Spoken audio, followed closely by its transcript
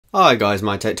Hi guys,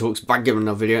 MyTechTalks back giving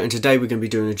another video, and today we're going to be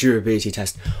doing a durability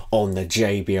test on the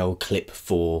JBL Clip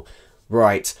 4.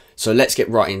 Right, so let's get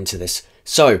right into this.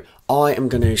 So I am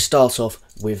going to start off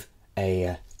with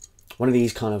a one of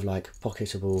these kind of like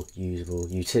pocketable, usable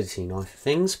utility knife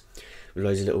things with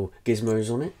loads of little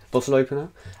gizmos on it, bottle opener,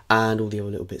 and all the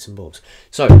other little bits and bobs.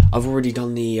 So I've already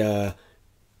done the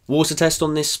water test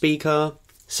on this speaker,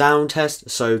 sound test,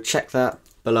 so check that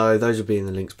below. Those will be in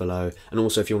the links below, and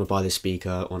also if you want to buy this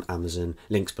speaker on Amazon,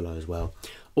 links below as well.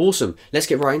 Awesome, let's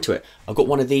get right into it. I've got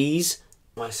one of these,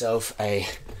 myself a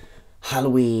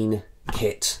Halloween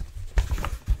kit,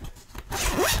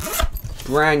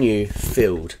 brand new,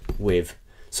 filled with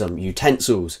some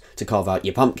utensils to carve out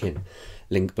your pumpkin,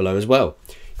 link below as well.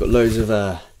 Got loads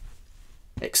of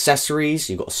accessories,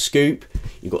 you've got a scoop,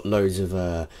 you've got loads of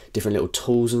different little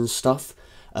tools and stuff.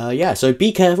 Yeah, so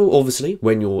be careful, obviously,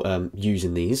 when you're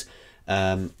using these.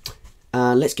 And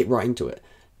let's get right into it.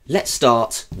 Let's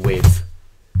start with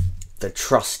the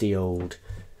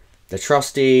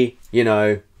trusty, you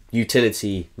know,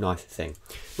 utility knife thing.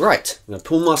 Right, I'm going to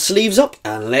pull my sleeves up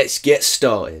and let's get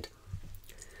started.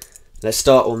 Let's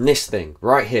start on this thing,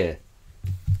 right here.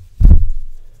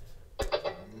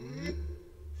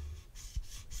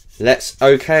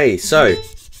 Okay, so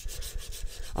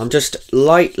I'm just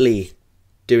lightly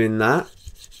doing that.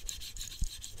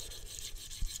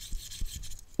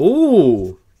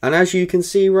 Ooh, and as you can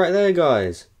see right there,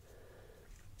 guys,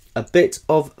 a bit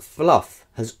of fluff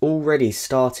has already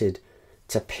started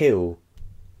to peel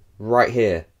right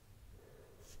here.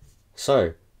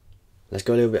 So let's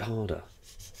go a little bit harder.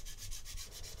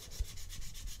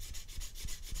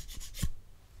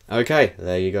 Okay,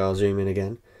 there you go. I'll zoom in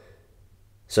again.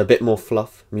 So a bit more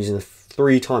fluff. I'm using a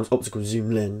 3x optical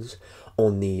zoom lens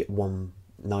on the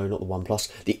no, not the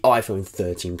OnePlus, the iPhone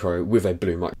 13 Pro with a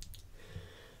blue mic.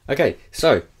 Okay,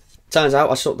 so turns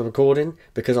out I stopped the recording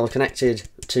because I was connected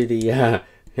to the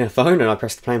phone and I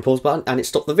pressed the play and pause button and it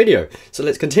stopped the video. So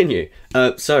let's continue.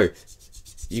 So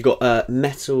you got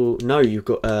metal. No, you've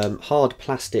got hard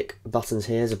plastic buttons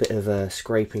here. There's a bit of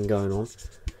scraping going on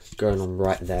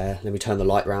right there. Let me turn the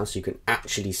light around so you can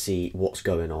actually see what's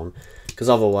going on, because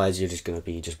otherwise you're just going to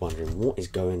be wondering what is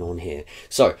going on here.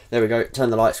 So there we go. Turn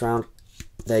the lights around.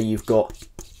 There you've got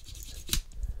a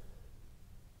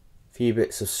few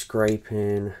bits of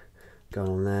scraping going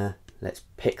on there. Let's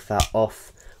pick that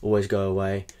off. Always go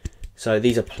away. So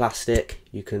these are plastic.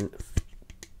 You can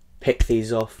pick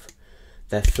these off.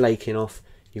 They're flaking off.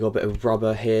 You've got a bit of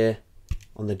rubber here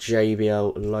on the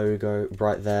JBL logo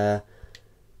right there.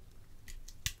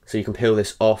 So you can peel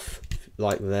this off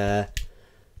like there.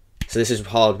 So this is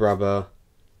hard rubber.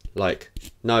 Like,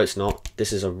 no, it's not.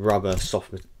 This is a rubber,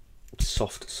 soft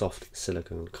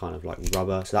silicone kind of like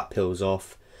rubber. So that peels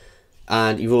off.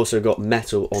 And you've also got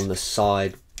metal on the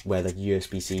side where the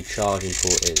USB-C charging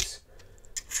port is.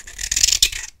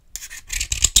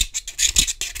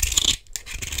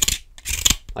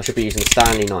 I should be using a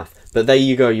Stanley knife. But there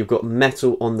you go. You've got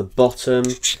metal on the bottom.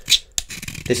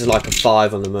 This is like a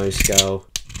 5 on the Mohs scale.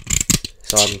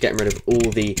 So I'm getting rid of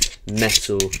all the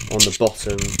metal on the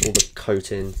bottom, all the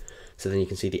coating, so then you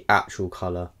can see the actual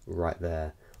colour right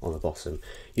there on the bottom.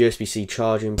 USB-C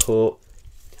charging port,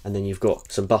 and then you've got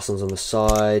some buttons on the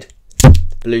side,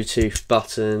 Bluetooth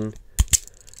button,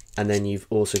 and then you've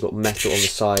also got metal on the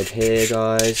side here,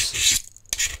 guys.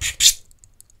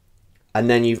 And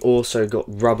then you've also got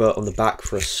rubber on the back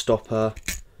for a stopper.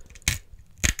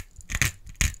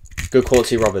 Good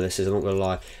quality rubber this is, I'm not going to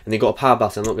lie. And they've got a power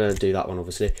button. I'm not going to do that one,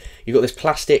 obviously. You've got this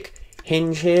plastic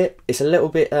hinge here. It's a little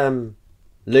bit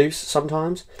loose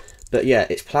sometimes. But yeah,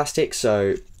 it's plastic,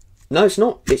 so... No, it's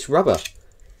not. It's rubber.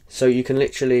 So you can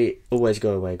literally... Always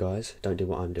go away, guys. Don't do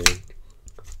what I'm doing.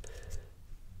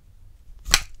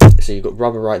 So you've got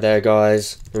rubber right there,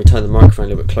 guys. Let me turn the microphone a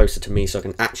little bit closer to me so I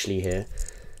can actually hear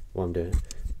what I'm doing.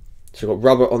 So you've got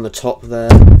rubber on the top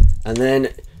there. And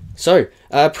then... So,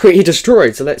 pretty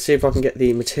destroyed. So let's see if I can get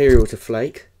the material to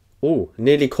flake. Oh,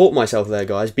 nearly caught myself there,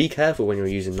 guys. Be careful when you're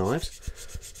using knives.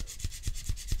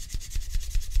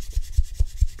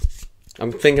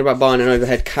 I'm thinking about buying an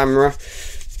overhead camera.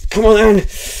 Come on then!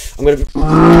 I'm going to...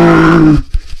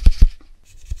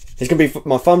 It's going to be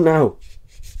my thumbnail.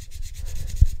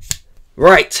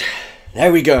 Right,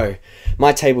 there we go.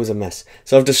 My table's a mess.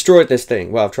 So I've destroyed this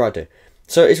thing. Well, I've tried to.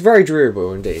 So it's very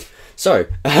durable indeed. So,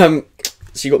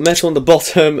 so you've got metal on the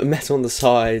bottom, metal on the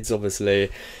sides, obviously.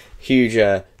 Huge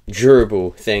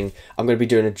durable thing. I'm going to be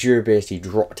doing a durability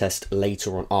drop test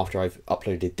later on after I've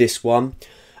uploaded this one.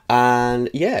 And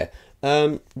yeah,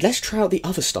 let's try out the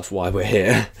other stuff while we're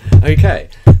here. Okay,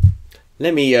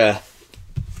 let me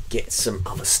get some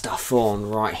other stuff on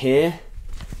right here.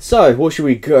 So, what should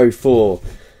we go for?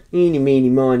 Eeny,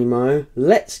 meeny, miny, mo.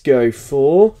 Let's go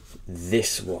for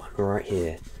this one right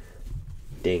here.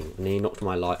 Ding, and he knocked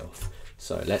my light off.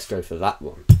 So, let's go for that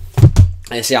one.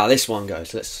 Let's see how this one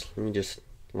goes. Let me just,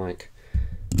 like...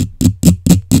 You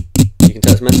can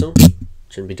tell it's metal.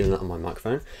 Shouldn't be doing that on my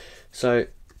microphone. So,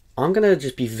 I'm going to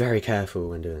just be very careful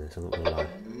when doing this. I'm not going to lie.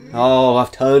 Oh,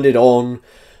 I've turned it on.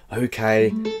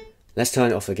 Okay. Let's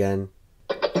turn it off again.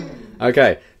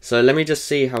 Okay, so let me just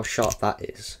see how sharp that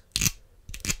is.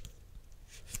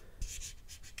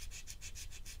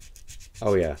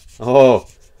 Oh yeah. Oh,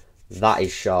 that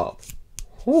is sharp.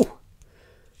 Whew.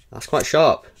 That's quite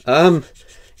sharp.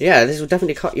 Yeah, this will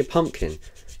definitely cut your pumpkin,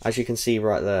 as you can see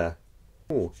right there.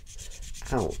 Oh,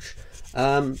 ouch.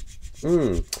 I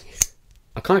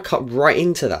kind of cut right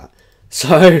into that.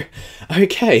 So,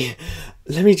 okay,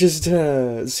 let me just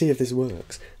see if this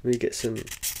works. Let me get some...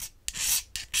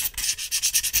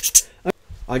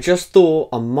 I just thought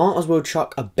I might as well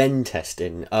chuck a bend test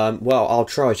in. Well, I'll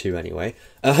try to anyway.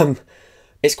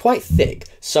 It's quite thick,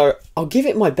 so I'll give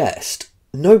it my best.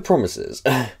 No promises.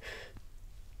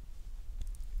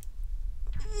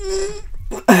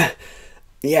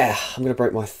 Yeah, I'm gonna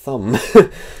break my thumb.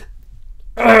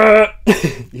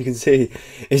 You can see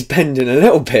it's bending a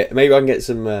little bit. Maybe I can get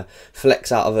some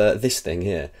flex out of this thing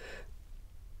here.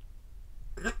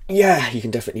 Yeah, you can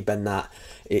definitely bend that.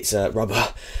 It's rubber.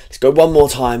 Let's go one more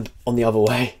time on the other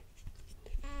way.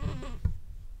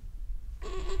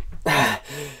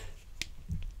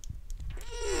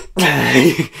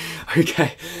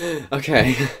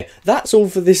 Okay. That's all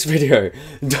for this video.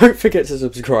 Don't forget to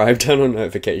subscribe, turn on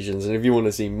notifications, and if you want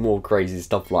to see more crazy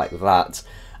stuff like that,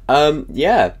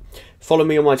 yeah, follow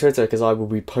me on my Twitter because I will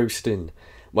be posting,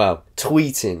 well,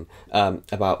 tweeting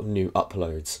about new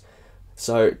uploads.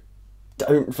 So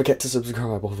don't forget to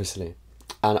subscribe, obviously.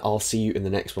 And I'll see you in the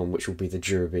next one, which will be the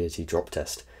durability drop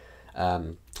test.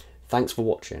 Thanks for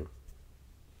watching.